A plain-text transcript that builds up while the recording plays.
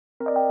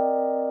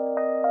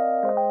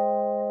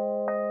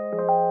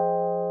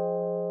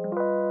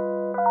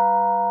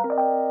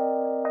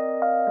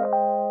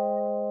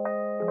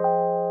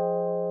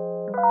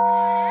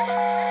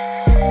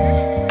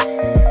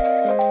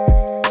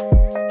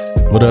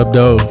up,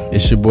 though?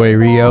 It's your boy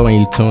Rio, and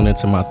you tuned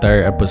into my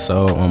third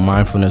episode on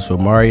Mindfulness with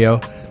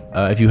Mario.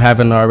 If you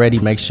haven't already,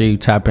 make sure you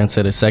tap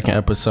into the second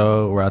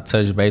episode where I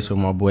touched base with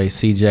my boy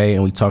CJ,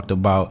 and we talked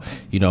about,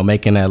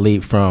 making the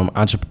leap from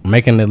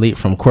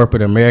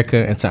corporate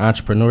America into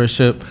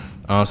entrepreneurship.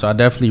 So I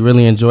definitely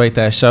really enjoyed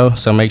that show.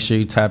 So make sure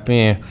you tap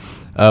in.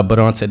 But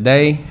on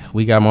today,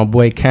 we got my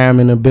boy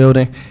Cam in the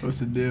building. What's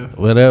the deal?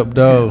 What up,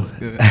 though? What's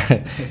good?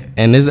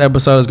 And this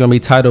episode is gonna be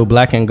titled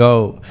Black and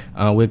Gold.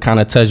 We'll kind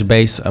of touch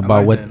base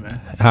about like what, that,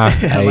 man.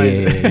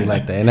 Yeah, you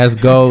like that. And that's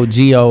gold,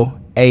 GOALD,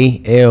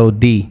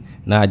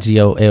 not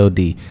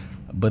GOLD.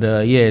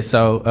 But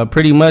so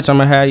pretty much I'm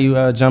gonna have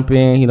you jump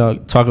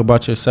in, talk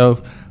about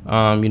yourself.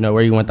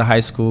 Where you went to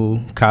high school,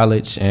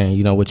 college,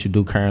 and what you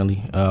do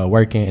currently,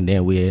 working, and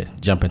then we'll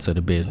jump into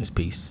the business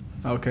piece.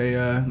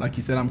 Okay, like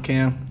you said, I'm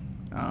Cam.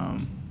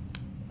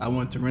 I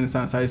went to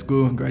Renaissance High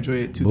School and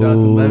graduated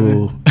 2011.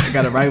 Ooh. I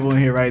got a rival in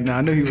here right now.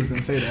 I knew he was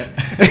going to say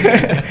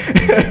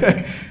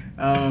that.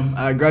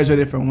 I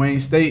graduated from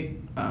Wayne State,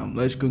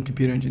 electrical and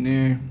computer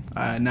engineer.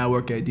 I now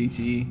work at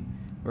DTE,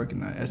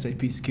 working on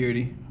SAP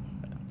security.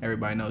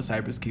 Everybody knows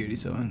cybersecurity,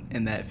 so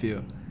in that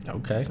field.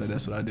 Okay. So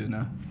that's what I do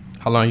now.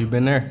 How long you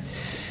been there?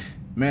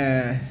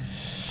 Man,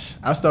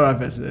 I started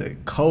off as a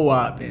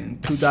co-op in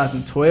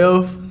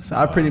 2012, so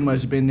I've pretty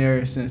much been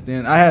there since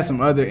then. I had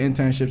some other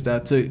internships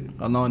that I took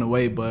along the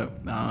way,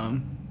 but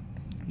that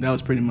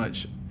was pretty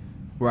much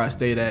where I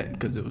stayed at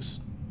because it was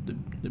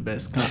the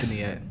best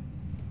company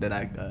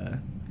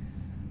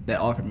that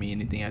offered me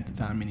anything at the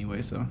time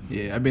anyway. So,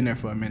 yeah, I've been there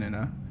for a minute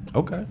now.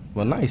 Okay.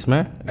 Well, nice,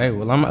 man. Hey,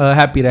 well, I'm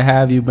happy to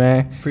have you,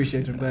 man.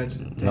 Appreciate you. I'm glad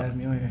to have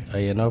me on here. Oh,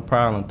 yeah, no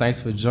problem.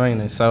 Thanks for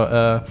joining.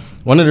 So,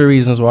 one of the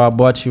reasons why I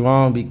brought you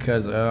on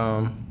because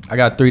I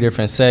got 3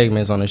 different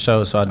segments on the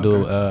show. So I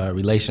do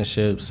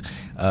relationships,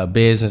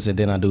 business, and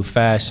then I do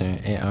fashion.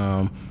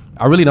 And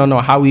I really don't know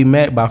how we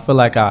met, but I feel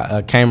like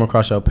I came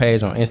across your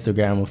page on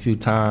Instagram a few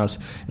times,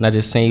 and I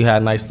just seen you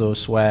had a nice little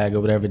swag or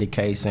whatever the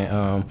case.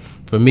 And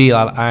for me,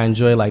 I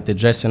enjoy like the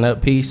dressing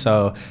up piece.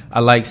 So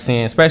I like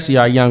seeing, especially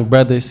our young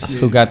brothers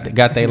who got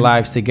their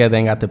lives together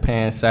and got the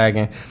pants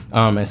sagging.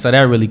 And so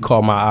that really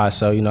caught my eye.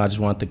 So I just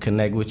wanted to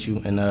connect with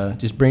you and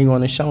just bring you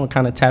on the show and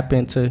kind of tap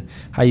into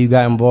how you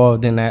got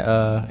involved in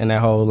that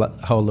whole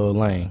little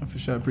lane. For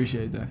sure,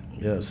 appreciate that.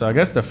 Yeah. So I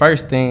guess the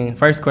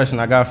first question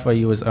I got for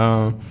you is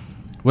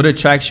what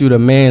attracts you to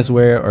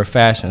menswear or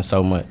fashion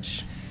so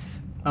much?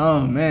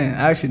 Oh man,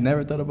 I actually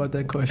never thought about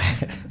that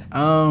question.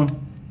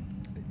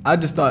 I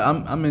just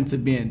thought I'm into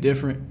being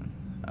different.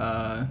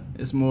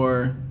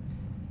 We're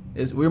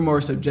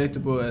more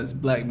susceptible as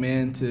black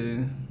men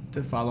to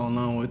follow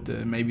along with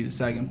maybe the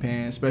sagging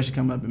pants, especially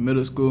coming up in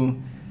middle school.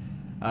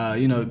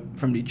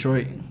 From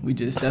Detroit,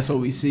 that's what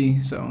we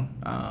see. So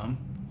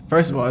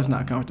first of all, it's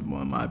not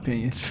comfortable in my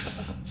opinion.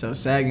 So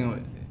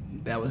sagging,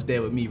 that was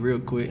dead with me real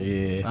quick.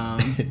 Yeah.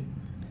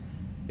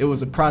 It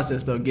was a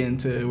process though getting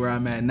to where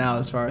I'm at now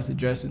as far as the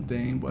dressing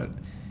thing, but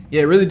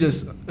yeah, really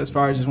just as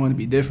far as just wanting to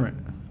be different,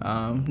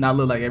 not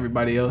look like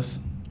everybody else.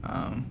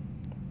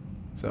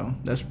 So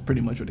that's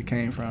pretty much what it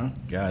came from.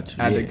 Gotcha.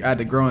 I had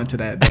to grow into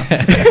that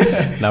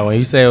though. Now, when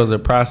you say it was a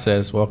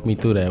process, walk me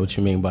through that. What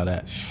you mean by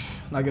that?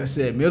 Like I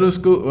said, middle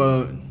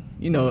school,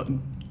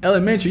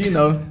 elementary,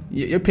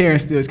 your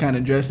parents still kind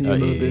of dressing you a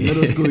little bit.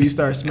 Middle school, you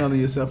start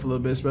smelling yourself a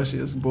little bit, especially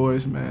as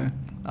boys, man.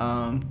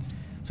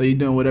 So you're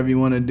doing whatever you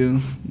want to do.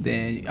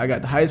 Then I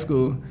got to high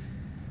school.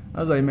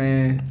 I was like,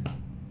 man,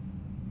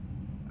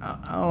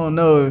 I don't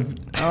know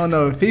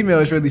if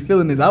females really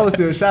feeling this. I was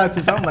still shy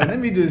too, so I'm like, let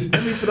me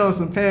put on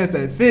some pants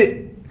that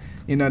fit.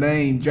 They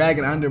ain't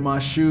dragging under my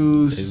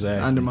shoes,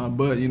 exactly. Under my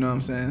butt. You know what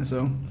I'm saying?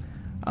 So,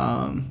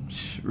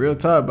 real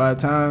talk. By the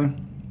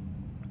time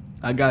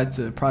I got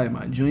to probably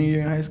my junior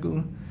year in high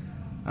school,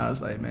 I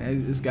was like,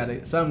 man,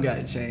 something got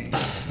to change.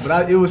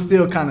 But it was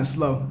still kind of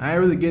slow. I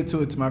didn't really get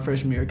to it to my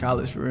freshman year of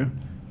college, for real.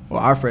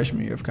 Well, our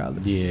freshman year of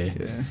college.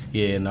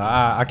 Yeah. No,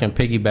 I can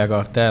piggyback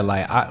off that.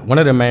 Like, one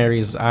of the main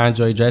reasons I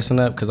enjoy dressing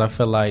up because I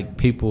feel like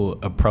people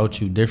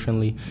approach you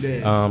differently.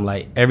 Yeah.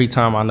 Like every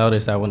time I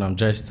notice that when I'm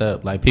dressed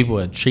up, like people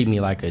would treat me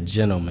like a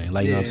gentleman.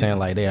 Like, you know what I'm saying?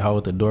 Like they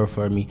hold the door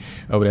for me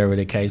or whatever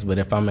the case. But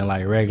if I'm in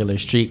like regular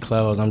street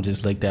clothes, I'm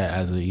just looked at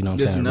as a,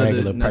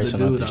 regular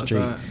person off the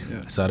street.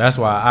 Yeah. So that's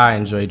why I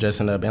enjoy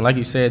dressing up. And like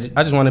you said,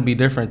 I just want to be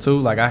different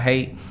too. Like I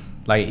hate.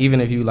 Like, even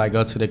if you, like,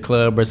 go to the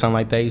club or something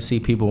like that, you see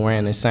people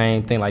wearing the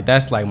same thing. Like,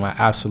 that's, like, my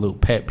absolute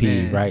pet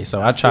peeve, right?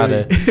 So I try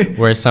to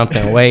wear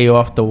something way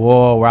off the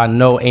wall where I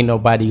know ain't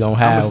nobody going to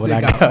have what I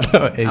got.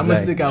 Exactly. I'm going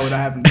to stick out without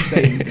having to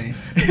say anything.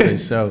 For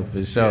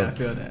sure. Yeah, I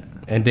feel that.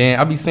 And then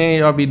I be seeing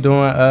y'all be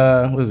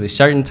doing,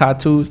 Shirt and Tie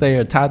Tuesday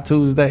or Tie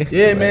Tuesday?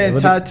 Yeah, like, man,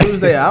 Tie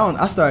Tuesday.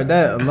 I started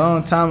that a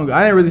long time ago.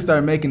 I didn't really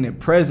start making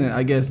it present,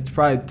 I guess,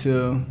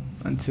 probably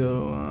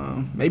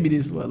until maybe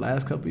these,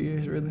 last couple of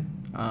years, really.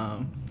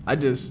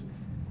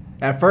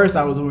 At first,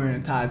 I was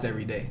wearing ties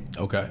every day.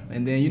 Okay.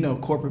 And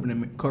then, corporate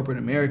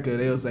America,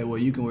 they was like, well,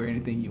 you can wear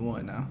anything you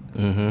want now.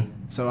 Mm-hmm.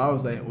 So I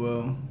was like,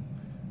 well,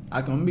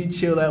 I can be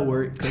chill at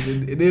work because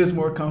it is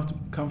more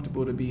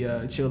comfortable to be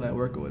chill at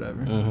work or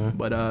whatever. Mm-hmm.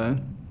 But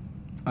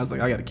I was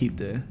like, I got to keep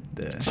the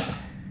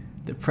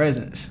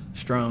presence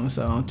strong.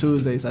 So on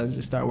Tuesdays, I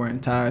just start wearing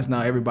ties.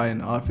 Now everybody in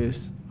the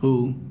office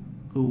who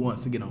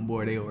wants to get on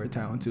board, they wear a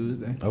tie on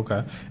Tuesday.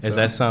 Okay. Is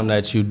that something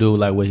that you do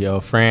like with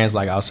your friends,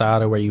 like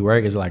outside of where you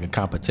work? Is it like a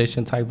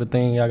competition type of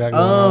thing y'all got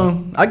going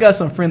on? I got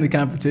some friendly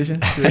competition.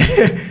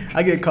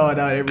 I get called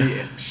out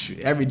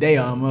every day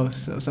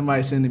almost. So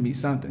somebody's sending me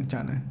something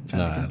trying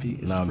to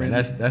compete. No, man,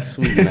 that's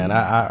sweet, man.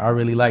 I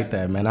really like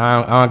that, man.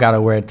 I don't gotta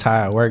wear a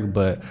tie at work,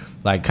 but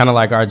like kind of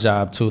like our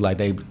job too. Like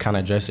they kind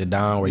of dress it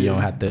down where you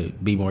don't have to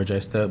be more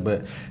dressed up.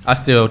 But I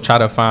still try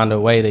to find a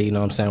way to, you know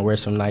what I'm saying, wear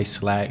some nice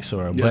slacks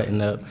or a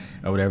button up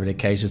or whatever the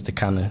case, just to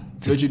kind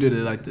of. What you do to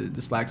like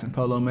the slacks and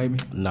polo maybe?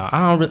 No,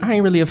 I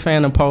ain't really a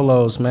fan of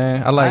polos,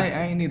 man.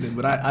 I ain't either,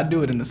 but I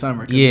do it in the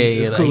summer.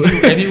 It's cool.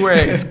 If you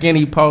wear a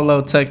skinny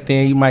polo tucked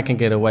in, you might can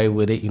get away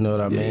with it. You know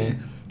what I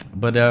mean?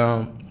 But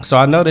so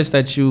I noticed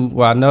that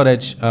I know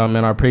that in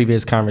our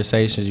previous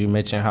conversations you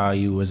mentioned how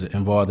you was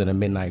involved in a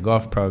midnight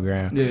golf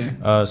program.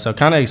 Yeah. So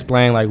kind of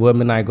explain like what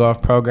midnight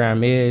golf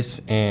program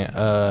is,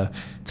 and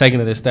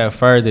taking it a step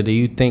further, do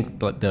you think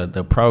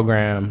the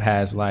program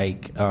has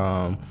like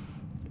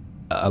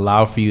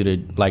allow for you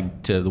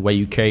to the way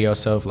you carry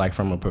yourself, like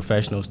from a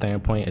professional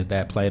standpoint? Has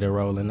that played a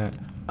role in that?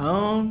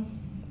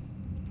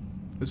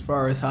 As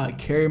far as how I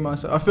carry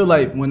myself, I feel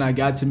like when I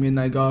got to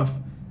midnight golf,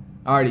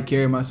 I already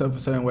carried myself a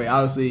certain way.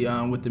 Obviously,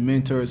 with the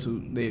mentors,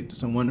 they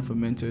some wonderful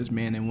mentors,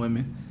 men and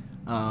women.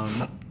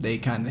 They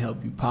kind of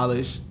help you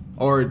polish,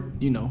 or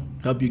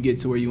help you get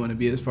to where you want to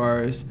be as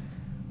far as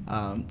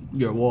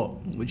your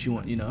walk, what you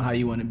want, how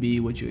you want to be,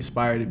 what you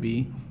aspire to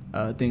be,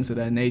 things of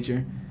that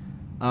nature.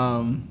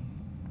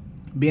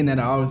 Being that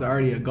I was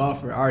already a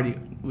golfer, I already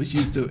was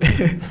used to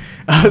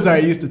I was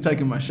already used to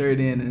tucking my shirt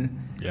in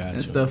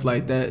and stuff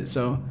like that.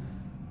 So,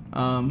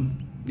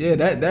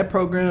 that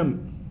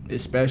program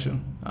is special.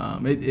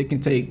 It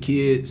can take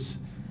kids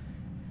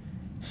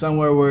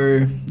somewhere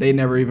where they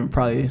never even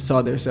probably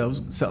saw themselves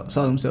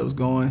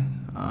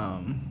going.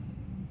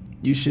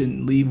 You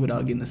shouldn't leave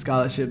without getting a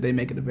scholarship. They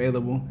make it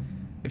available.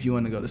 If you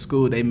want to go to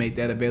school, they make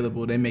that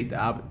available. They make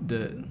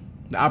the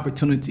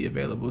opportunity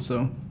available.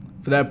 So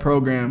for that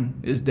program,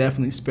 it's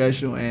definitely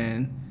special,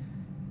 and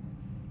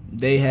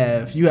you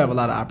have a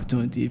lot of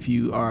opportunity if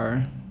you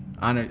are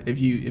honored,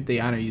 if they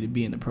honor you to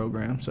be in the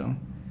program. So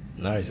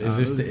nice.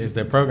 Is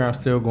the program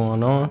still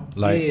going on?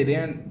 Like, yeah,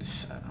 they're.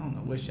 I don't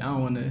know which. I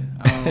don't want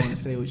to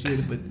say which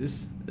year, but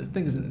I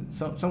think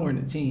it's somewhere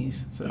in the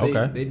teens. So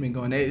they've been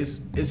going.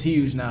 It's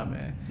huge now,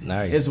 man.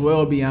 Nice. It's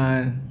well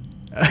beyond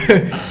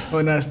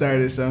when I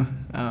started. So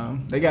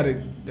they got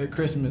their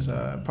Christmas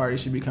party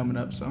should be coming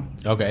up. So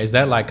okay, is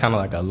that like kind of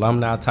like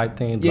alumni type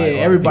thing? Yeah, like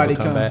everybody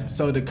come back.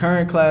 So the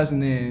current class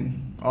and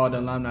then all the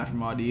alumni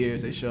from all the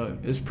years, they show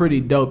up. It's pretty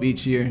dope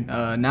each year.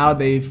 Now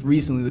they've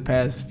recently, the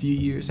past few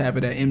years, have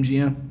it at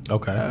MGM.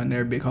 Okay. In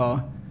their big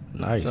hall.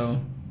 Nice.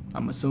 So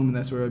I'm assuming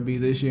that's where it'll be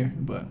this year,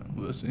 but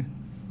we'll see.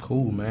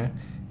 Cool, man.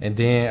 And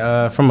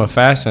then from a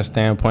fashion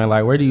standpoint,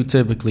 like where do you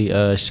typically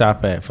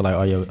shop at for like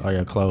all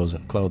your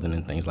clothing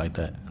and things like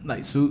that?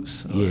 Like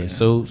suits. Yeah,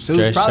 suits.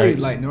 Suits probably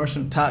shirts. like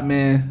Nordstrom, Top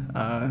Man.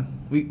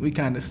 We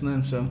kind of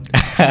slim, so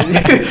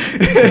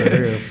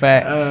real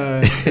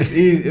facts. It's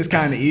easy. It's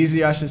kind of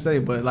easy, I should say.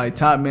 But like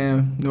Top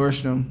Man,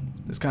 Nordstrom,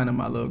 it's kind of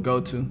my little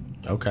go-to.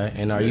 Okay,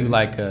 and are you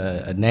like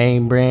a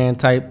name brand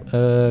type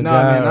guy? No,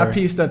 man, I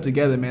piece stuff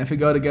together, man. If it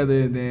go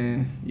together,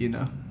 then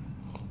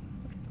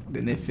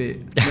then it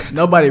fit.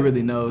 Nobody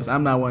really knows.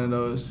 I'm not one of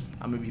those.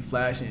 I'm gonna be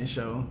flashing and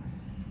show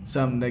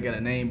something that got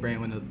a name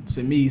brand when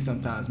to me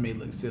sometimes may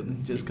look silly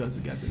just because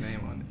it got the name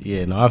on it.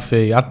 Yeah, no, I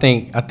feel you. I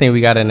think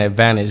we got an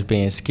advantage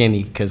being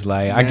skinny because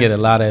like I get a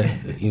lot of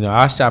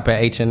I shop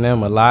at H&M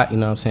a lot. You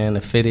know what I'm saying?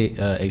 The Fitted,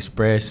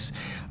 Express.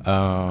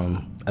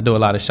 I do a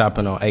lot of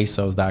shopping on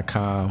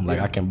ASOS.com. Like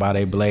I can buy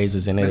their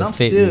blazers and it'll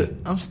fit me.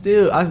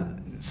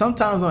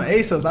 Sometimes on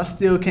ASOS, I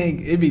still can't.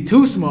 It'd be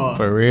too small.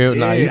 For real?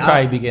 Yeah, you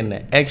probably be getting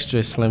the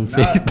extra slim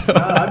fit.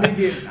 I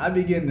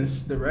be getting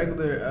the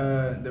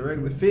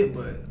regular fit,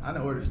 but I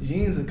done ordered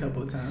jeans a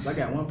couple of times. I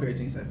got one pair of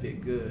jeans that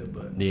fit good,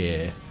 but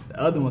yeah, the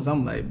other ones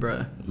I'm like,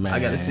 bruh, I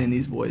gotta send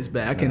these boys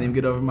back. I can't even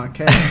get over my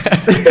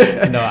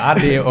cat. No, I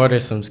did order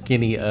some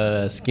skinny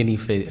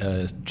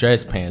fit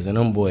dress pants, and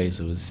them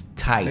boys was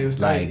tight. They was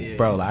like, tight, yeah.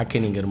 Bro, like, I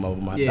couldn't even get them over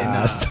my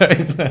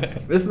thighs.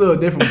 It's a little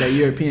different with that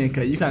European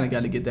cut. You kind of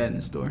got to get that in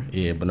the store.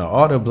 Yeah, but no,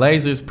 all the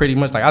blazers pretty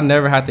much, like, I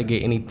never had to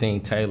get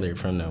anything tailored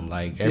from them.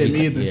 Like,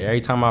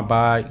 every time I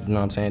buy, you know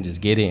what I'm saying,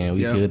 just get it and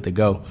we good to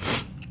go.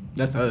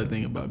 That's the other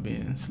thing about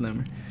being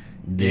slimmer.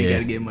 You ain't got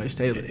to get much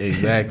tailored.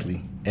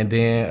 Exactly. And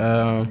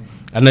then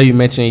I know you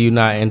mentioned you're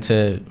not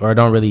into or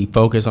don't really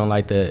focus on,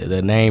 like,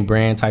 the name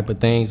brand type of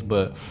things,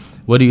 but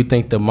what do you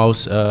think the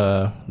most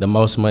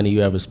money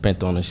you ever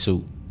spent on a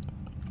suit?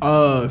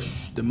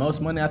 The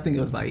most money, I think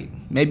it was like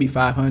maybe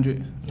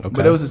 $500. Okay.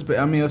 But it was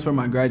it was for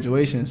my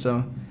graduation,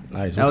 so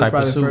nice. That was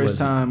probably the first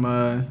time.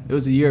 It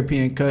was a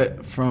European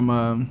cut from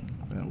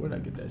where did I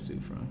get that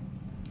suit from?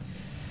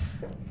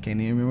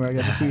 Can't even remember where I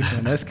got the suit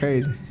from. That's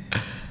crazy.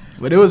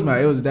 But it was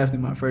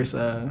definitely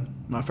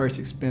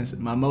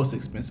my most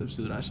expensive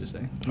suit, I should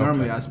say.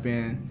 Normally I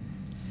spend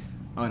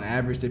on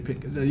average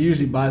because I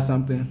usually buy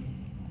something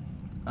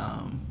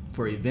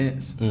for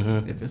events.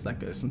 If it's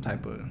like some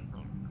type of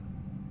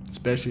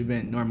special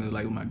event, normally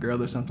like with my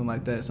girl or something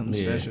like that, something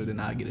special, then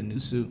I'll get a new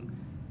suit.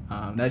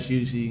 That's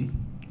usually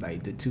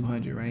like the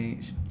 200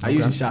 range. I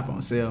usually shop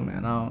on sale,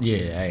 man.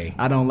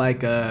 I don't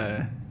like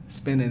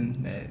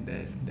spending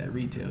that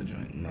retail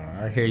joint. No,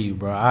 I hear you,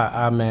 bro.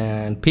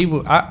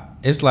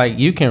 It's like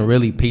you can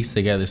really piece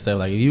together stuff.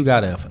 Like if you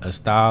got a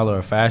style or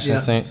a fashion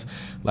sense,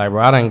 like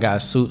bro, I done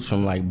got suits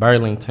from like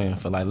Burlington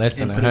for like less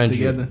than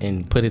 $100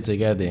 and put it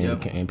together,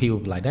 and people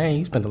be like, dang,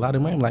 you spent a lot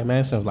of money. I'm like, man,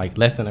 it sounds like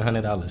less than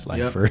 $100,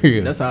 like for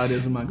real. That's how it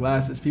is with my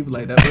glasses. People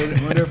like that.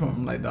 Where they're from?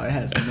 I'm like, dog, it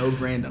has no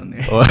brand on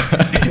there.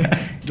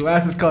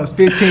 Glasses cost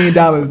 $15,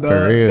 dog.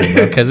 For real,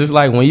 bro. Because it's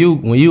like when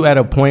you at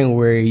a point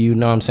where you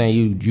know what I'm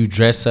saying, you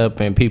dress up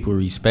and people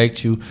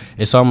respect you.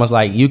 It's almost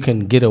like you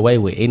can get away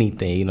with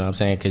anything. You know what I'm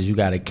saying? Because you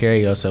got to carry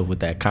yourself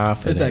with that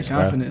confidence. It's that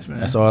confidence, man.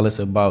 That's all it's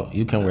about.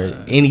 You can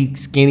wear any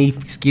skinny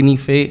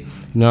fit.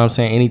 You know what I'm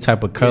saying? Any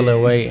type of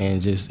colorway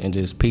and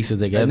just piece it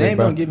together. A name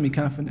bro. don't give me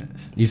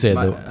confidence. You said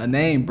a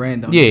name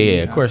brand don't.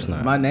 Yeah, of course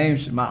not.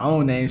 My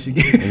own name should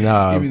give me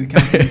the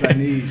confidence I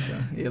need. So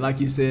yeah, like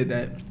you said,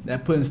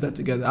 that putting stuff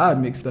together, I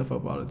mix stuff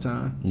up all the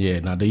time. Yeah.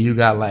 Now, do you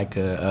got like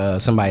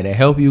somebody to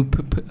help you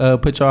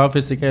put your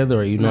outfits together,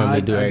 or you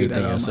normally do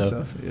everything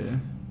yourself? Yeah.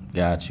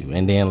 Got you.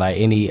 And then like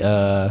any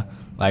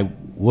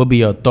what be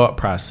your thought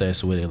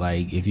process with it?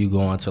 Like if you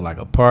go into like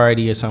a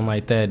party or something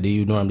like that, do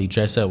you normally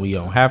dress up when you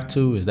don't have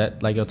to? Is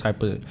that like your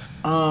type of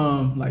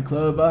like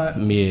club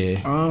vibe?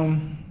 Yeah.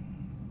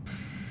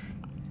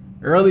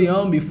 Early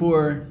on,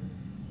 before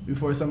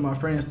some of my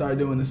friends started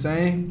doing the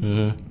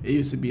same, it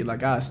used to be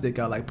like I'd stick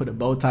out, like put a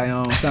bow tie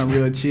on, something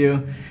real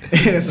chill,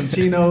 and some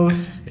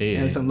chinos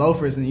and some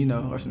loafers, and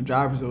or some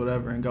drivers or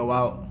whatever, and go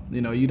out.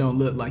 You don't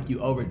look like you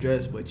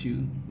overdressed, but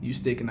you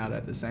sticking out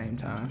at the same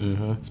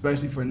time,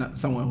 especially for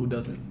someone who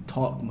doesn't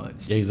talk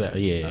much.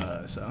 Exactly.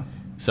 Yeah.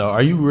 So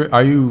are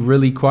you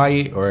really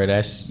quiet, or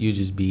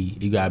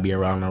you gotta be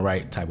around the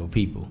right type of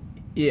people?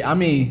 Yeah,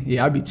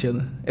 I be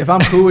chilling. If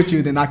I'm cool with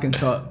you, then I can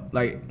talk.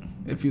 Like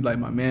if you like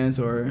my mans,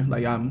 or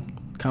like I'm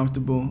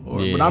comfortable,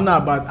 but I'm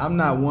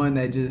not one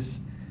that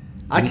just.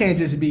 I can't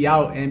just be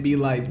out and be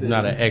like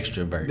not an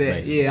extrovert.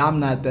 I'm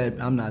not that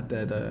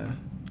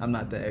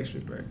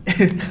extrovert.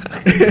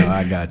 No,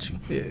 I got you.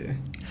 Yeah.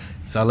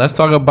 So let's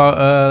talk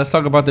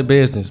about the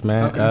business,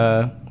 man.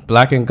 Okay.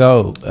 Black and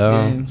Gold.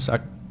 So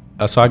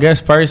I guess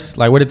first,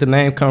 like, where did the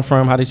name come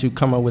from? How did you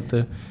come up with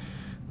the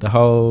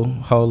whole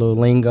little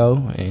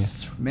lingo?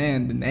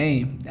 Man, the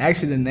name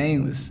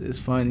is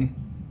funny.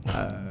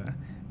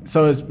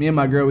 So it's me and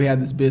my girl. We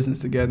had this business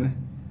together.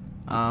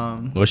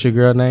 What's your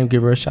girl name?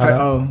 Give her a shout out.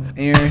 Oh,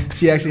 Erin.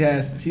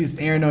 She's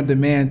Erin on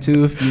Demand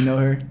too, if you know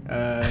her.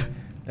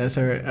 That's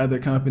her other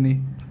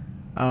company.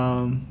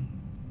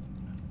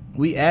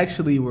 We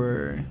actually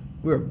were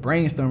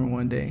brainstorming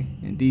one day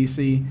in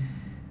DC.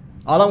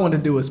 All I wanted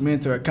to do was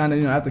mentor. Kind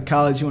of, after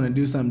college, you want to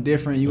do something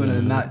different. You want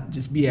to not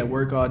just be at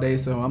work all day.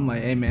 So I'm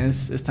like, hey man,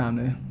 it's time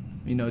to,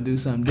 do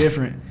something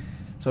different.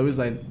 So we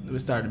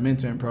started a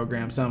mentoring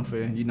program, something for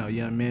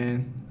young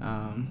men,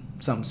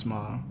 something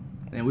small.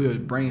 And we were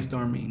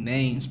brainstorming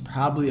names.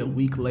 Probably a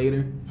week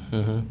later,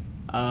 we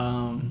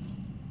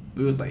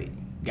was like,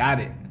 got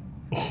it.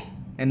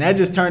 And that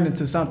just turned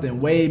into something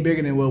way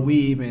bigger than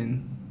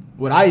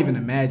what I even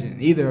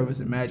imagined. Either of us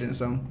imagined.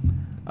 So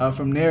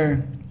from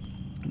there,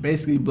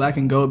 basically, Black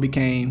and Gold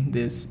became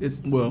this.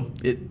 It's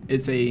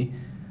a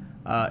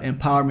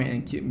empowerment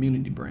and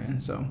community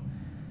brand. So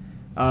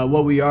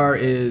what we are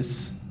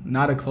is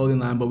not a clothing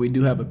line, but we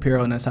do have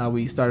apparel, and that's how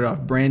we started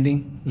off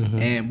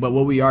branding. But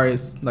what we are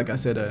is, like I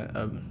said,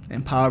 a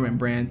empowerment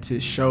brand to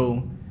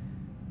show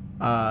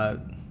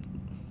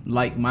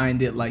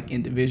like-minded,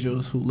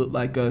 individuals who look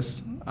like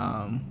us,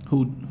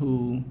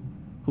 who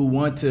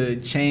want to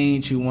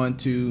change, who want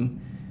to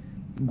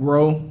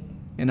grow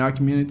in our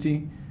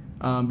community.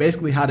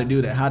 Basically, how to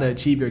do that, how to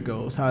achieve your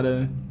goals, how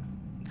to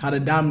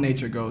dominate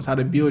your goals, how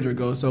to build your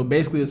goals. So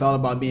basically, it's all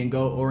about being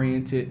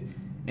goal-oriented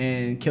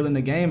and killing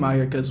the game out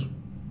here, because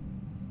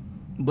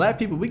Black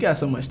people, we got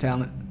so much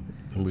talent.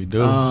 We do.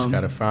 Just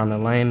gotta find a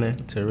lane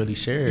to really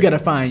share it. You gotta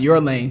find your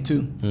lane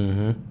too.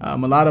 A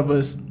lot of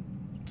us,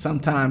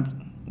 sometimes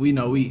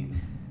we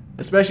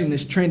especially in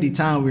this trendy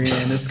time we're in,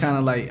 it's kind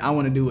of like, I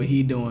want to do what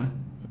he doing,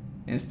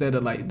 instead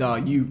of like,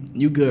 dog, you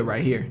good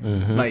right here.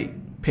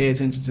 Like, pay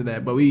attention to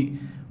that. But we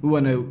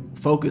want to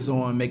focus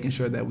on making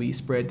sure that we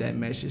spread that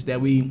message,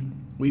 that we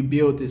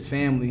build this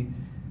family,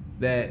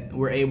 that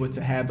we're able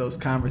to have those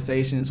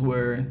conversations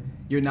where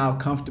you're now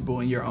comfortable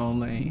in your own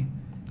lane.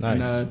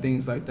 Nice. And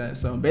things like that.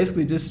 So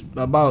basically, just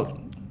about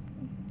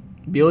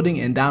building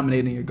and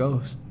dominating your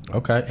goals.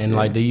 Okay. And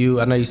I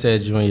know you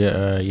said you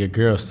and your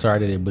girl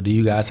started it, but do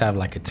you guys have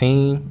like a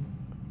team?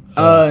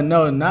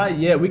 No, not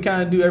yet. We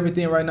kind of do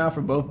everything right now for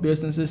both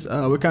businesses.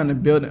 We're kind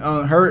of building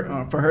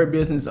for her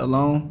business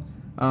alone.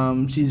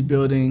 She's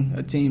building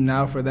a team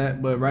now for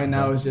that, but right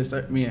now it's just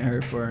me and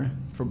her for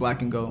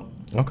Black and Gold.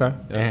 Okay.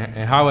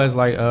 And how has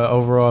like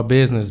overall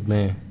business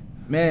been?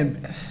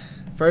 Man,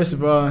 first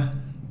of all,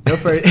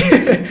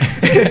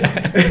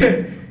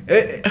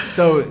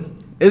 so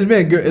it's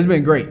been good. It's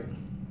been great.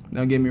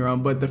 Don't get me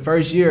wrong, but the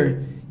first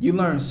year you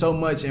learn so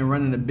much in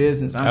running a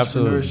business.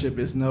 Entrepreneurship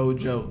is no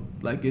joke.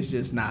 Like, it's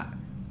just not.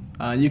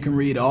 You can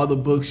read all the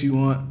books you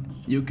want.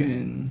 You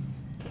can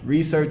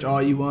research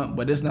all you want,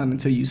 but it's not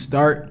until you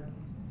start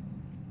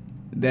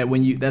that's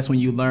when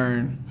you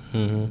learn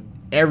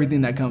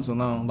everything that comes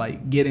along,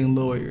 like getting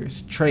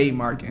lawyers,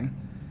 trademarking,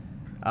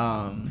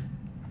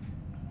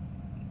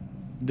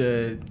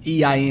 the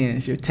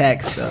EINs, your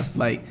tax stuff,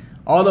 like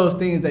all those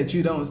things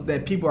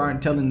that people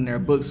aren't telling in their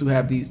books, who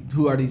are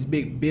these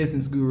big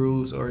business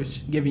gurus or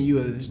giving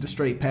you the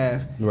straight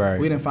path. Right.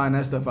 We didn't find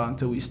that stuff out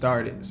until we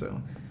started.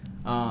 So,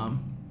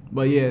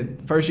 but yeah,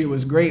 first year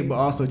was great, but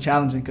also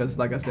challenging because,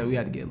 like I said, we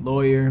had to get a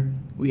lawyer.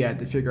 We had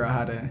to figure out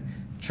how to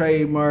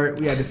trademark.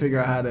 We had to figure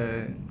out how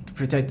to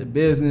protect the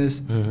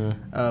business,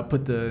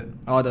 put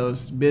all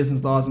those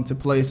business laws into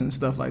place and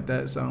stuff like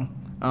that. So,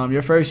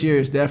 your first year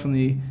is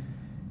definitely,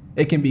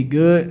 it can be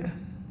good,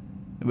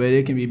 but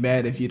it can be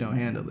bad if you don't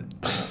handle it.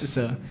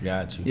 So,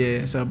 got you.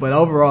 Yeah. So, but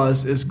overall,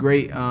 it's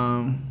great.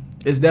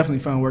 It's definitely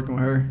fun working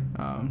with her.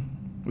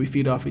 We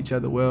feed off each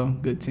other well.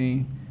 Good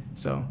team.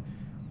 So,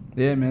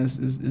 yeah, man,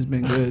 it's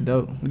been good,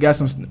 dope. We got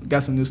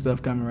some new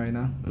stuff coming right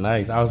now.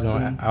 Nice. I was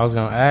gonna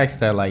ask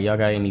that, like, y'all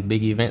got any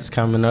big events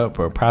coming up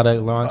or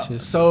product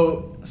launches?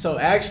 So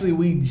actually,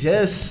 we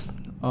just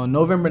on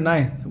November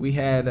 9th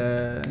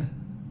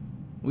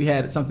we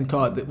had something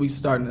called, we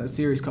started a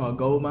series called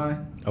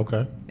Goldmine.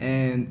 Okay.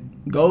 And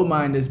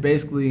Goldmine is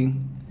basically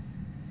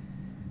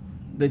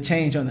the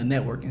change on the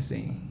networking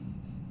scene.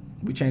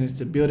 We changed it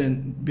to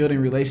building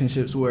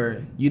relationships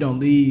where you don't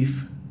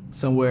leave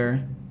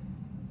somewhere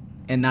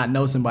and not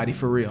know somebody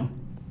for real.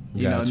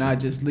 You know, not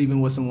just leaving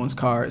with someone's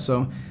card.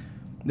 So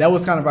that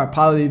was kind of our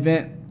pilot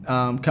event.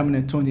 Coming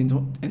in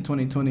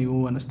 2020,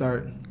 we want to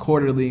start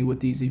quarterly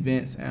with these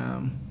events,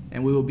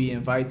 and we will be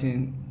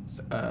inviting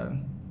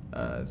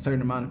a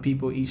certain amount of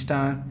people each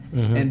time,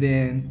 and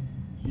then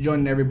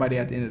joining everybody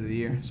at the end of the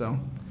year. So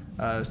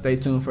stay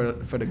tuned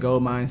for the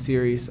Goldmine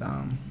series.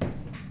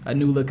 A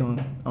new look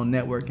on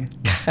networking,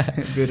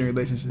 building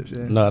relationships.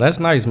 Yeah. No, that's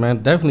nice,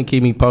 man. Definitely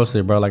keep me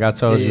posted, bro. Like I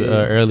told you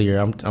earlier,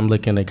 I'm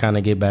looking to kind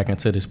of get back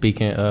into the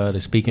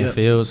speaking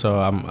field. So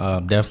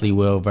I'm definitely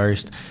well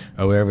versed,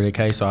 or whatever the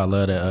case. So I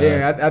love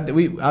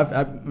to.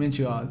 I've met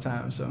you all the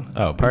time. So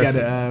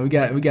perfect.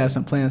 We got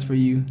some plans for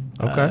you.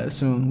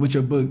 Soon with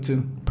your book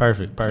too.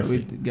 Perfect. So we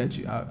got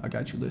you. I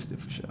got you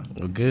listed for sure.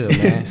 Well, good,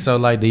 man. So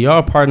like, do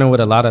y'all partner with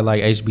a lot of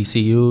like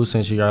HBCUs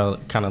since y'all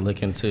kind of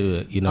looking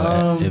to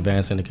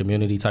advance in the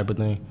community type of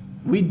thing?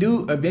 We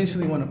do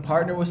eventually want to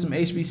partner with some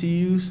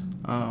HBCUs,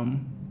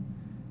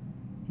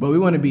 but we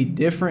want to be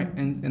different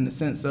in the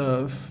sense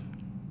of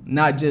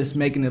not just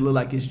making it look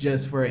like it's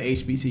just for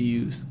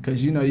HBCUs,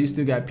 because you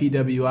still got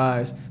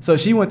PWIs. So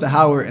she went to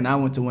Howard and I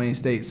went to Wayne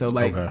State. So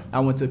I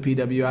went to a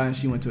PWI and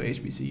she went to a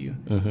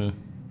HBCU.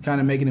 Kind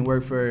of making it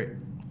work for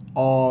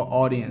all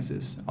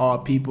audiences, all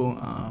people,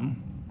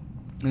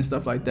 and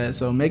stuff like that.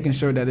 So making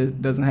sure that it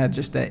doesn't have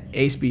just that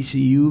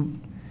HBCU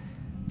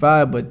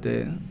vibe, but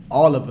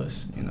all of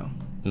us,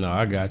 No,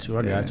 I got you.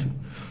 I got you.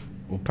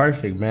 Well,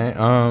 perfect, man.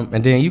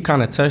 And then you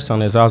kind of touched on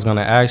this. I was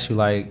gonna ask you,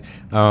 like,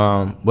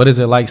 what is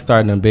it like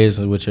starting a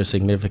business with your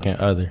significant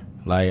other?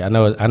 Like, I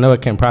know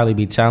it can probably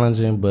be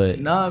challenging, but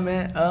nah,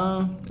 man.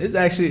 It's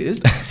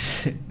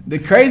the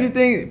crazy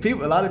thing.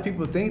 A lot of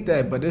people think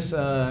that, but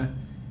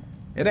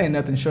it ain't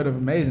nothing short of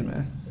amazing,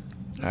 man.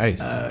 Nice.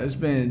 It's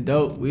been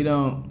dope.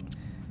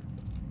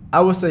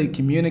 I would say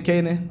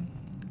communicating.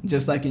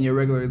 Just like in your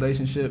regular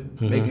relationship,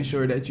 making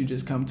sure that you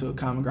just come to a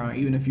common ground,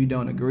 even if you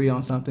don't agree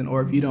on something,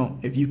 or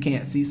if you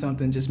can't see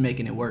something, just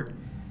making it work.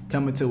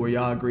 Coming to where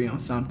y'all agree on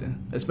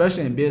something.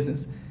 Especially in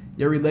business,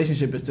 your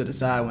relationship is to the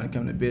side when it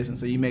comes to business,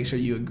 so you make sure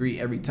you agree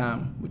every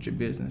time with your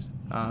business.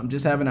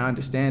 Just having an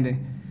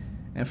understanding.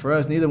 And for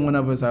us, neither one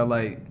of us are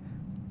like,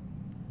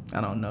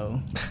 I don't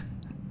know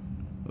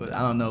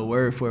a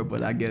word for it,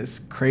 but I guess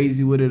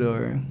crazy with it,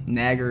 or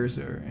naggers,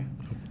 or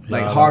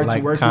hard to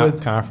work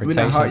with. We're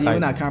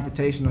not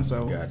confrontational,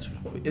 so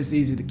it's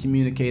easy to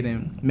communicate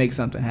and make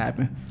something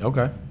happen.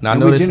 Okay. Now,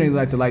 we generally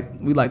like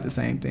the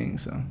same thing.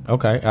 So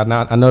okay. I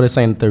know this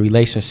ain't the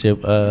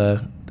relationship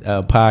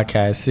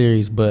podcast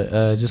series,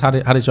 but just how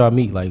did y'all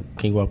meet? Like,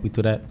 can you walk me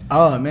through that?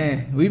 Oh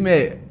man, we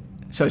met.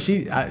 So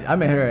I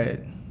met her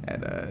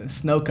at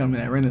Snow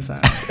Coming at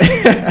Renaissance.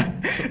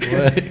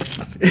 What?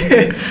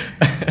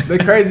 The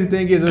crazy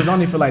thing is, it was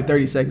only for like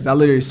 30 seconds. I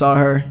literally saw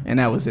her, and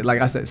that was it.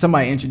 Like I said,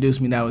 somebody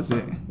introduced me, that was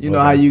it. You know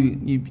how you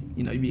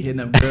be hitting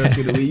up girls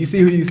through the week. You see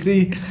who you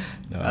see.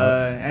 No.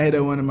 I hit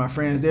up one of my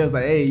friends there. I was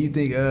like, hey, you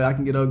think I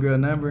can get old girl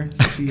number?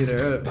 So she hit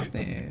her up.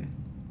 And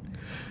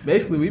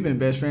basically, we've been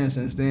best friends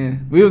since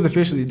then. We was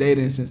officially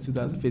dating since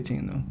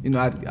 2015, though.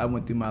 I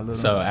went through my little.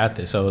 So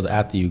it was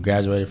after you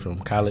graduated from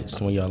college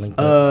when y'all linked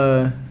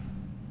up?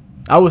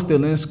 I was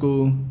still in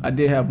school. I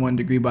did have 1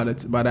 degree by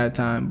that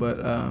time, but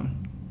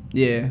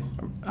yeah,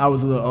 I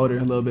was a little older,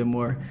 a little bit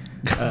more,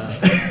 a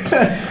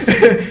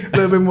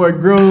little bit more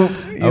groomed.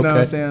 You know what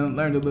I'm saying?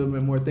 Learned a little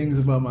bit more things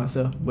about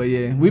myself. But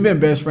yeah, we've been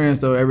best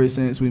friends though ever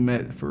since we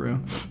met, for real.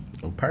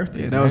 Oh, perfect.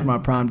 Yeah, that was my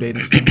prime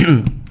dating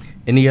stuff.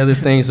 Any other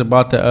things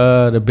about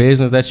the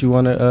business that you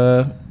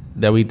wanna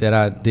that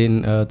I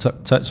didn't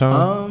touch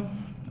on?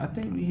 I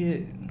think we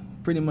hit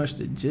pretty much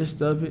the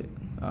gist of it.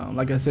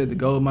 Like I said, the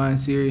Gold Mine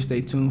series,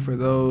 stay tuned for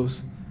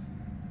those.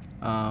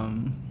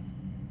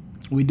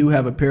 We do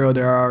have apparel.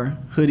 There are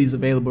hoodies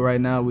available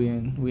right now. We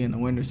in the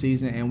winter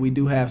season, and we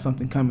do have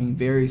something coming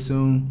very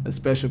soon, a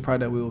special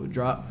product we will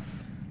drop.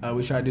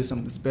 We try to do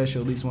something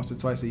special at least once or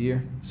twice a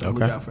year, so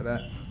look out for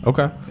that.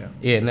 Okay.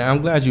 Yeah. Now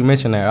I'm glad you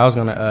mentioned that. I was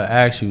gonna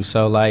ask you.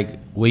 So like,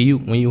 when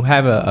you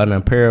have an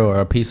apparel or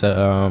a piece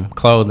of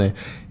clothing,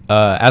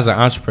 as an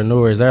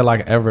entrepreneur, is there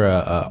like ever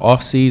a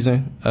off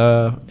season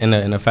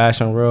in the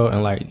fashion world?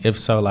 And like, if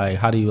so, like,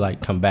 how do you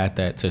like combat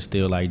that to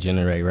still like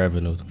generate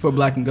revenue for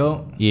Black and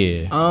Gold?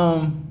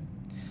 Yeah.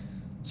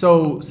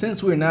 So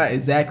since we're not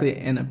exactly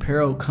an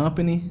apparel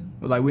company,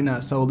 like we're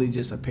not solely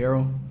just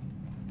apparel.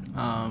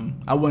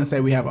 I wouldn't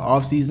say we have an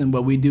off season,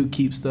 but we do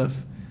keep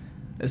stuff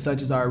as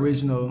such as our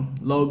original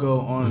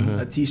logo on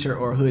a T-shirt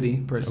or hoodie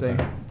per se,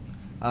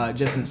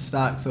 just in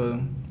stock.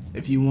 So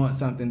if you want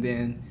something,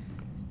 then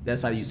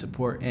that's how you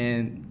support.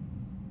 And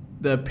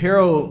the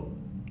apparel,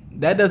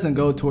 that doesn't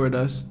go toward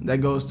us. That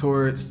goes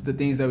towards the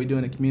things that we do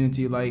in the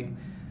community. Like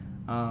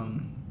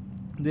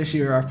this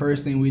year, our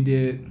first thing we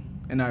did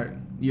in our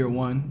year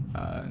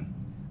 1,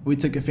 we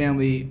took a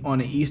family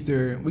on an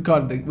Easter. We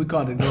called it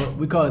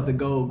the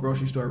Gold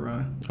grocery store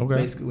run,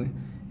 basically.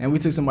 And we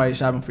took somebody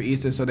shopping for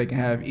Easter so they can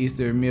have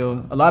Easter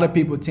meal. A lot of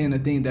people tend to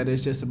think that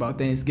it's just about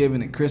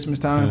Thanksgiving and Christmas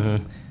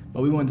time,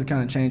 but we wanted to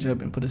kind of change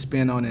up and put a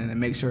spin on it and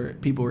make sure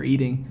people were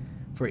eating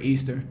for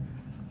Easter.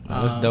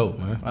 That's dope,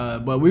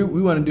 man. But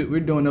we're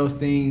doing those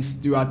things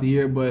throughout the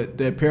year, but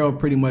the apparel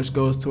pretty much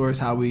goes towards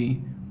how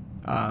we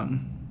are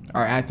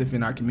active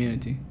in our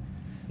community.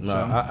 No,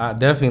 I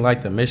definitely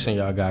like the mission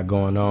y'all got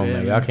going on,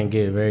 man. Y'all can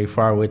get very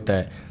far with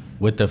that.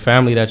 With the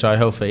family that y'all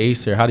help for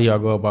Easter, how do y'all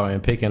go about in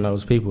picking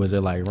those people? Is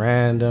it like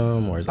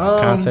random or is it a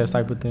contest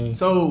type of thing?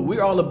 So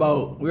we're all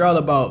about,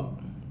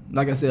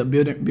 like I said,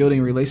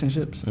 building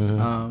relationships,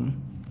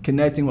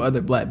 connecting with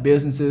other Black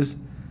businesses,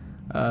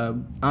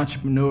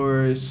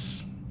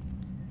 entrepreneurs,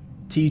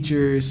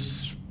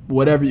 teachers,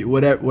 what have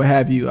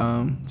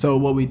you. So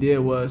what we did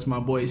was, my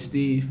boy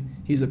Steve,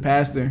 he's a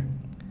pastor,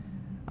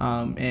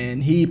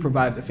 and he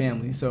provided the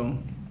family. So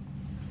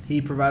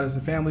he provided us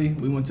a family.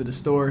 We went to the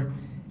store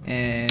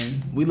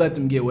and we let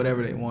them get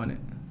whatever they wanted.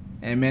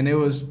 And man, it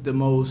was the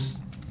most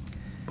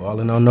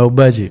balling on no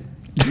budget.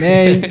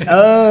 Man,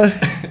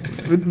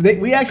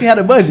 we actually had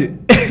a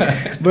budget,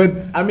 but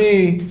I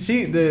mean,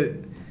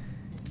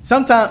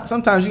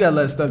 sometimes you gotta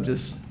let stuff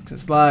just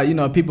slide. You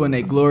know, people in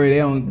their glory, they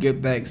don't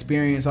get that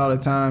experience all the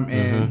time,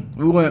 and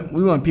we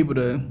want people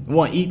to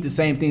want to eat the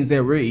same things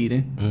that we're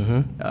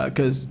eating,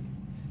 because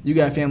you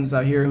got families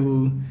out here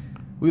who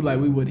we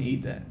wouldn't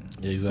eat that.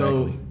 Exactly.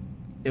 So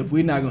if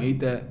we're not gonna eat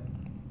that,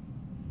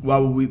 why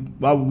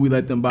would we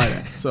let them buy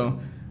that? So,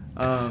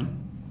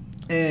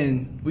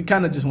 and we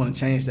kind of just want to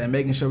change that,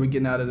 making sure we're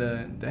getting out of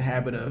the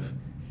habit of,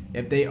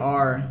 if they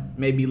are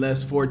maybe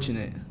less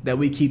fortunate, that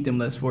we keep them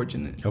less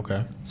fortunate.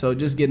 Okay. So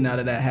just getting out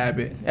of that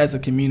habit as a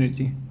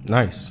community.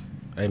 Nice.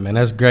 Hey, man,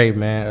 that's great,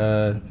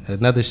 man.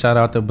 Another shout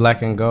out to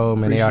Black and Gold,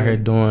 man. They out here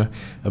doing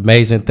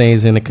amazing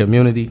things in the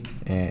community,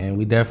 and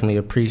we definitely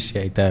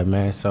appreciate that,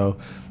 man. So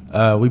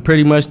we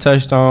pretty much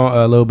touched on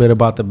a little bit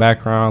about the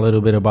background, a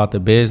little bit about the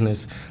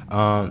business,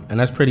 and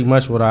that's pretty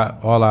much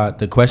what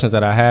the questions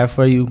that I have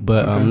for you.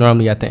 But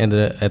normally at the end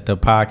of the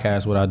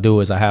podcast, what I do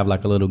is I have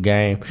like a little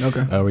game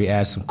where we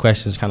ask some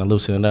questions, kind of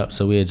loosen it up,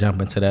 so we'll jump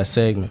into that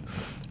segment.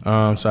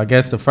 So I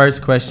guess the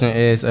first question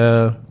is,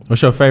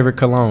 what's your favorite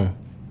cologne?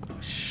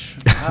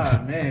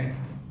 Man,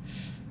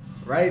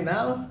 right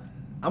now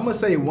I'm gonna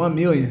say 1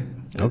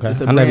 million. Okay,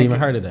 I never even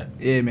heard of that.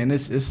 Yeah, man,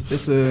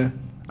 it's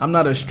I'm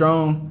not a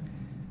strong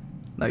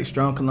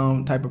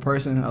cologne type of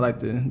person. I like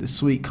the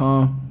sweet,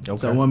 calm. Okay.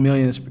 So 1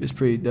 million is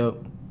pretty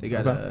dope. They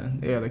got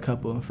a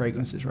couple of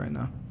fragrances right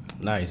now.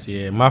 Nice,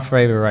 yeah. My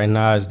favorite right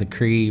now is the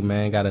Creed,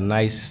 man. Got a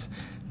nice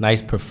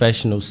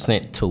professional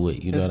scent to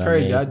it. You know what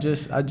crazy. I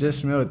mean? I just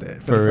smelled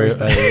that for the real. first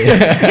time.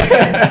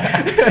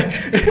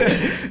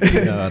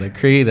 No, the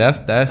Creed.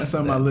 That's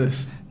on my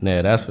list.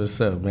 Yeah, that's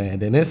what's up, man.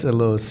 Then it's a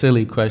little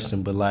silly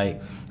question, but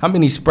like, how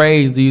many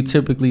sprays do you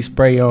typically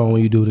spray on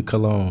when you do the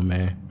cologne,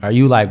 man? Are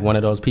you like one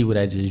of those people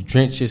that just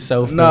drench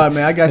yourself? No,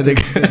 man. I got the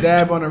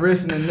dab on the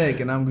wrist and the neck,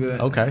 and I'm good.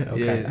 Okay.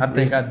 Yeah, I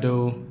think I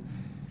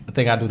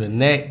do the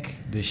neck,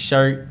 the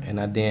shirt,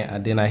 and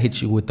then I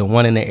hit you with the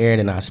one in the air,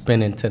 then I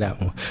spin into that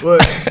one. Well,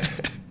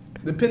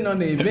 depending on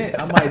the event,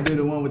 I might do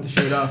the one with the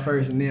shirt off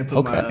first, and then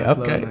put my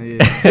clothes on. Yeah.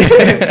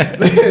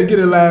 Get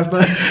it last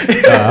night.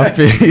 I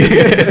feel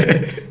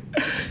you.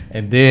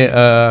 And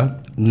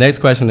then next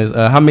question is,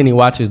 how many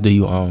watches do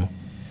you own?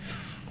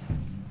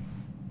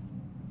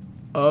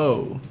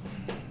 Oh.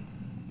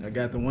 I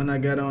got the one I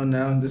got on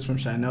now. This from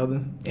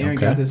Shinelda. Aaron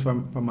got this for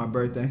my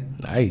birthday.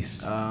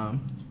 Nice.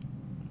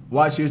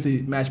 Watch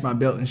usually match my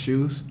belt and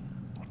shoes.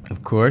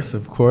 Of course.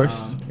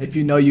 If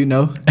you know, you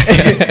know.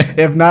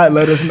 If not,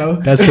 let us know.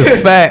 That's a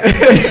fact.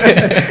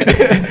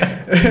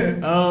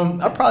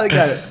 I probably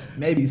got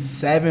maybe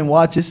 7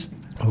 watches.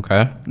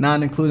 Okay.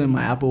 Not including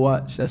my Apple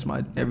Watch. That's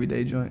my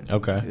everyday joint.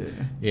 Okay.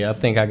 Yeah, I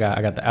think I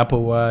got the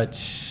Apple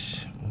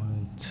Watch.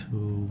 1,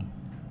 2.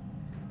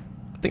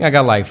 I think I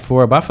got like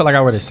 4, but I feel like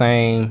I wear the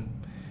same.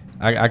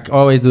 I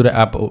always do the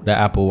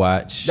Apple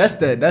Watch. That's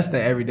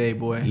the everyday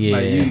boy. Yeah.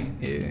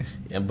 Like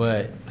Yeah,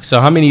 but so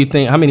how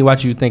many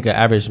watches you think an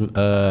average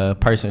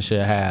person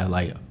should have,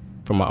 like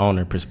from an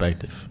owner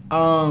perspective?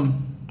 I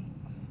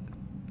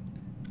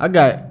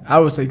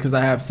would say because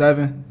I have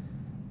 7.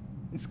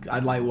 I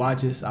like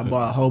watches. I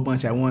bought a whole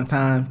bunch at one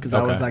time because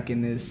I was like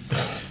in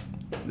this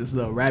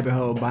little rabbit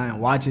hole buying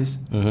watches.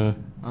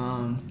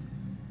 Mm-hmm.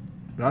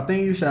 But I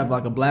think you should have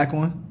like a black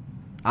one.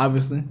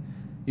 Obviously,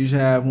 you should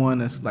have one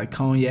that's like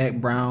cognac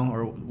brown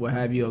or what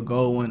have you, a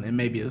gold one, and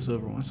maybe a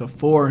silver one. So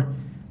 4.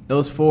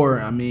 Those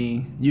 4, I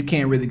mean, you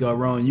can't really go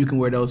wrong. You can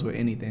wear those with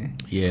anything.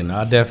 Yeah, no,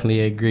 I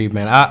definitely agree,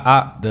 man.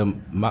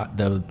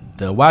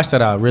 The watch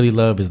that I really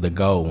love is the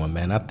gold one,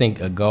 man. I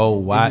think a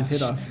gold watch. It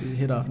just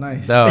hit off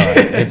nice. Dog,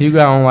 if you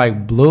got on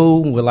like blue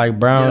with like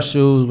brown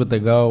shoes with the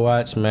gold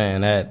watch, man,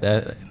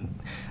 that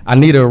I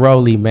need a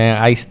Rollie, man,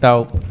 iced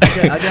out.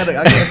 I got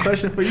a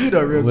question for you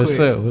though, real quick. What's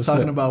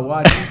Talking up? about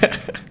watches.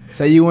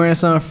 Say you wearing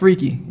something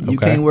freaky. You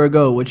can't wear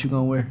gold. What you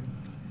gonna wear?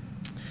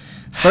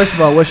 First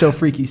of all, what's your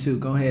freaky suit?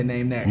 Go ahead and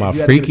name that. My if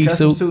you freaky had a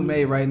custom suit? suit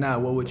made right now,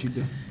 what would you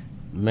do?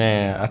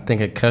 Man, I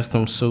think a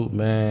custom suit,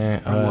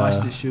 man. From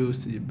watch the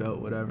shoes to your belt,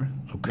 whatever.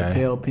 Okay.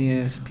 Lapel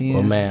pins.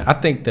 Well, man, I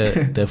think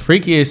the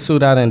freakiest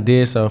suit I done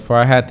did so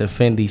far, I had the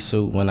Fendi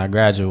suit when I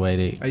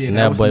graduated. Oh, yeah, and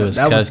that boy was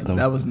custom.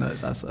 That was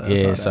nuts. I saw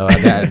so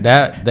I got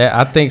that.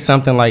 I think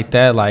something like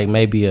that, like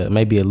maybe a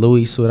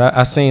Louis suit.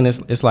 I seen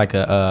it's like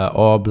a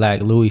all black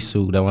Louis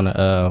suit that one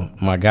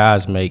of my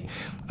guys make.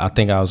 I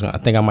think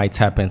I might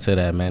tap into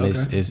that, man.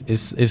 Okay.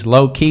 It's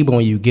low key, but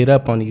when you get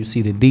up on it, you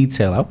see the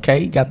detail.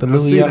 Okay, you got the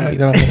Louis on, you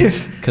know what I mean?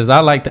 Because I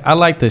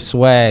like the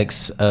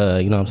swags, you know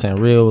what I'm saying,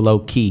 real low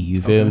key.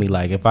 You feel me?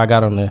 Like if I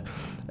got on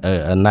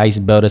a nice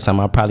belt or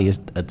something, I'll probably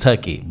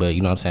tuck it. But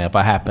you know what I'm saying, if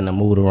I happen to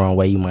move the wrong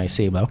way, you might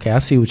see it. But okay, I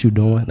see what you're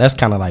doing. That's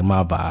kind of like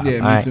my vibe.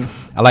 Yeah, me too.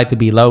 I like to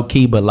be low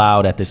key but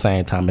loud at the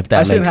same time. If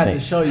that makes sense. I shouldn't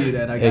have to show you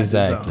that. I got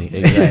Exactly.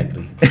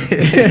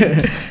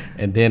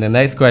 And then the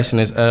next question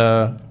is,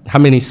 how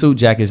many suit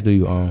jackets do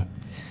you own?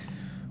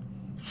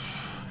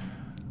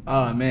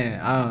 Oh man,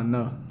 I don't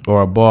know.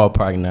 Or a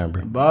ballpark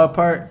number?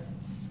 Ballpark?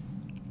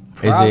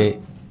 Is it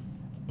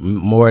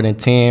more than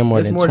 10,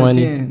 more than 20? Than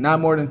 10, not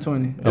more than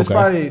 20. It's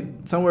probably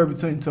somewhere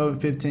between 12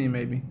 and 15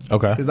 maybe.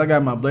 Okay. Because I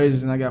got my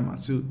blazers and I got my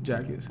suit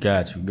jackets.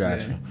 Got you.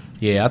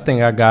 Yeah, I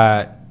think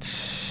I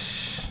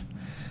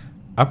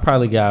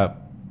probably got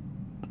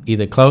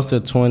either close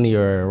to 20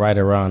 or right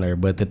around there.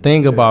 But the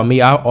thing about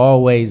me, I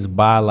always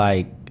buy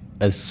like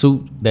a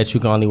suit that you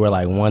can only wear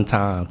like one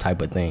time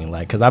type of thing.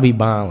 Like, cause I be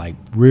buying like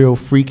real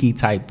freaky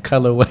type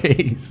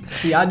colorways.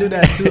 See, I do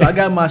that too. I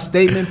got my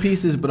statement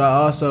pieces, but I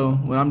also,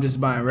 when I'm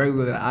just buying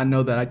regular, I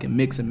know that I can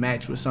mix and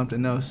match with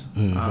something else.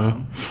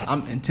 Mm-hmm.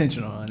 I'm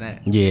intentional on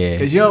that. Yeah.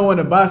 Cause you don't want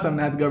to buy something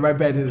and have to go right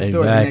back to the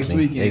store the next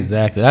weekend.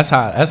 Exactly. That's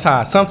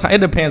how. Sometimes it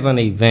depends on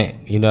the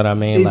event. You know what I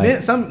mean? Like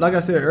I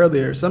said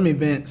earlier, some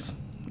events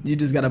you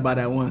just gotta buy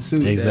that one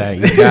suit.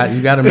 Exactly.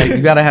 You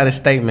gotta have a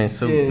statement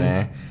suit,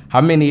 man.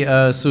 How many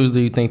suits do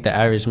you think the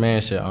average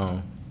man should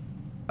own?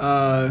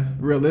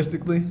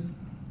 Realistically,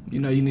 you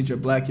need your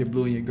black, your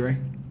blue, and your gray.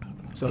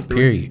 So 3.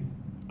 Period.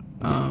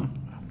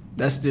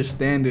 That's just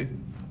standard.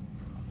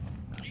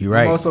 You're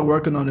right. I'm also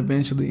working on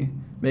eventually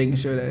making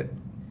sure that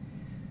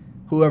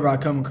whoever I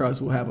come across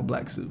will have a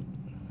black suit.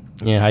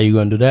 Yeah, how you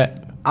gonna do that?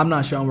 I'm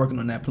not sure. I'm working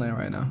on that plan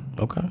right now.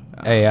 Okay.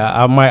 Hey,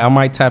 I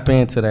might tap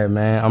into that,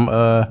 man.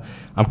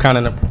 I'm kind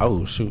of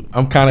well,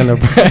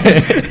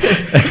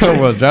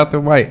 drop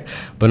the mic.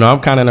 But no, I'm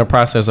kind of in the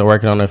process of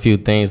working on a few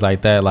things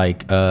like that,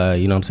 like you know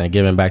what I'm saying,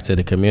 giving back to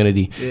the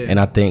community. Yeah. And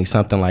I think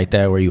something like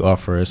that where you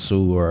offer a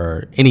suit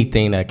or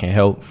anything that can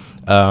help.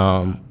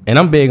 And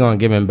I'm big on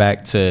giving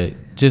back to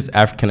just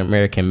African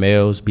American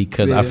males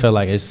because I feel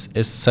like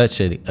it's such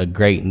a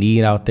great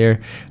need out there,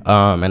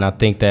 and I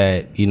think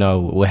that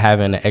with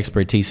having the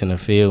expertise in the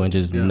field and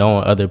just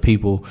knowing other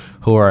people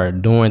who are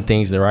doing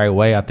things the right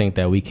way, I think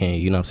that we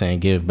can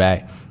give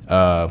back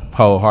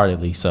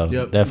wholeheartedly. So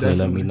definitely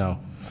let me know.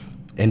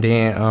 And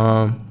then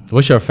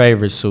what's your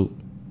favorite suit?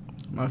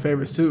 My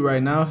favorite suit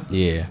right now?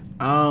 Yeah.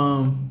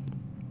 My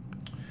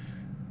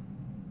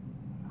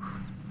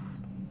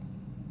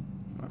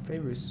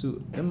favorite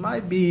suit, it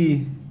might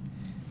be.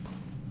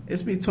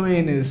 It's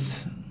between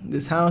this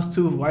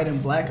houndstooth white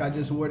and black I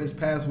just wore this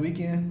past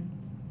weekend.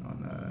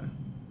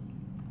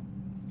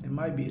 It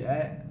might be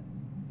that.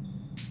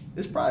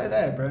 It's probably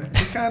that, bro.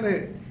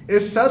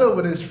 It's subtle,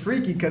 but it's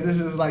freaky because it's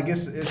just like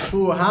it's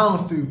full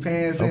houndstooth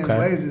pants and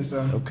blazers.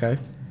 So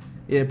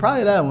Yeah,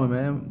 probably that one,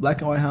 man. Black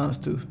and white hounds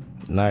too.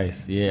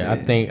 Nice. Yeah. I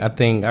think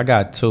I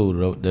got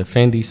two. The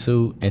Fendi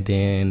suit and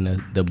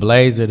then the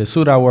blazer. The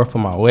suit I wore for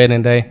my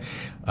wedding day.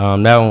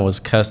 That one was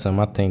custom.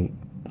 I think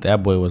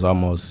that boy was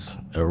almost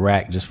a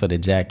rack just for the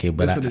jacket.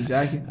 But Just for the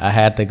jacket? I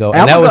had to go. Hey,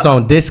 And that was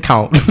on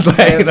discount.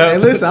 Hey,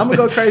 listen, I'm gonna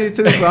go crazy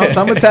too, so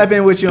I'm gonna tap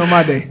in with you on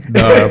my day.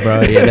 No, bro.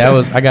 Yeah, that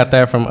was. I got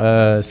that from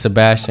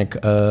Sebastian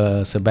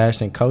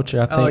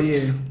Culture, I think. Oh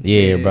yeah.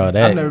 Yeah, bro. I've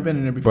never been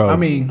in there before. bro. I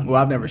mean,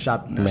 well, I've never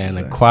shopped in there. Man,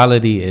 the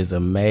quality is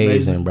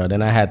amazing, bro.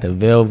 Then I had the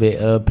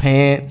velvet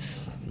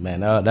pants.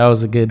 Man, that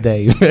was a good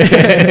day.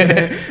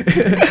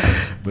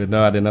 But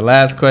no, then the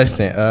last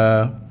question.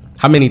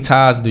 How many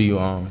ties do you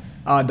own?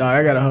 Oh, dog,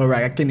 I got a whole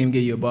rack. I can't even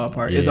give you a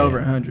ballpark. It's Yeah. over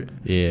 100.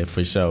 Yeah,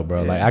 for sure,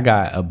 bro. Yeah. Like, I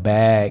got a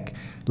bag.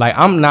 Like,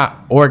 I'm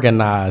not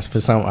organized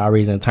for some odd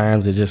reason in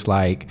terms of just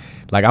like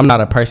I'm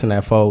not a person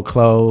that fold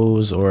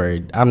clothes or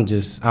I'm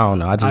just, I don't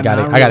know. I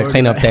gotta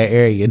clean up that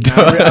area.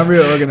 I'm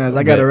real organized.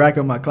 I got a rack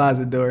on my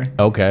closet door.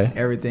 Okay.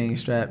 Everything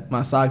strapped.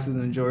 My socks is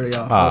in the majority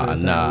all Oh, folded the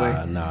same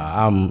way.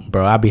 nah.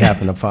 Bro, I be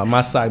having to find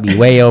my sock be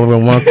way over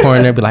in one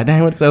corner. Be like,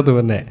 dang, what's the other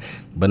one at?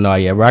 But no,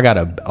 yeah, bro, I got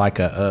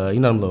you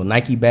know them little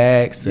Nike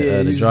bags,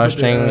 Yeah, the you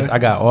drawstrings. I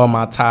got all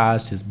my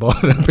ties just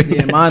balled up.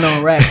 Yeah, mine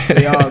on racks.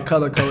 They all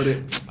color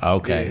coded.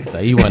 Okay, Yeah. so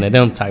you one of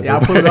them type. Yeah,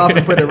 of I put it off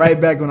and put it right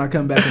back when I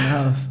come back in the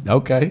house.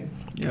 Okay.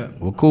 Yeah.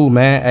 Well, cool,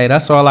 man. Hey,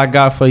 that's all I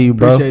got for you,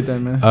 bro. Appreciate that,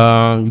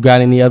 man. You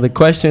got any other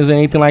questions or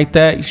anything like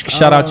that? You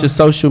shout out your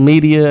social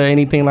media or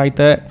anything like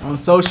that? On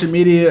social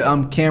media,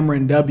 I'm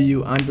Cameron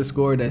W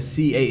 _ that's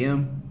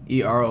CAMERONW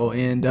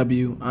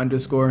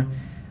 _.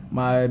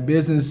 My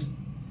business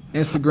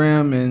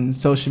Instagram and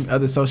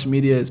other social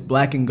media is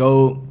Black and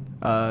Gold,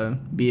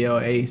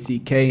 BLACK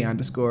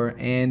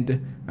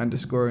 _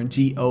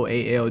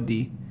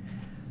 GOALD.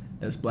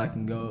 That's Black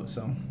and Gold.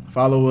 So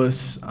follow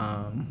us.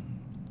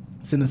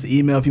 Send us an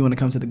email if you want to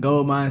come to the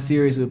Gold Mine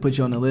series. We'll put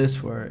you on the list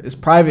for it's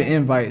private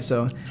invite,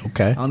 so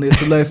Okay. only a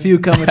select few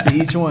coming to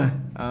each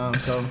one.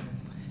 So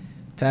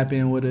tap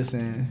in with us,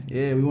 and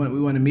yeah, we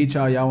want to meet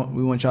y'all.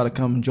 We want y'all to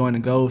come join the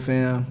Gold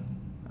fam.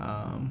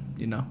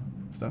 You know,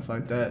 stuff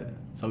like that,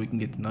 so we can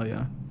get to know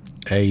y'all.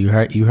 Hey, you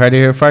heard it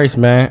here first,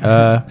 man.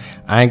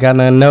 I ain't got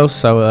nothing else,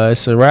 so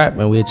it's a wrap,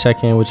 and we'll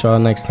check in with y'all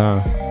next time.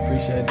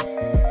 Appreciate it.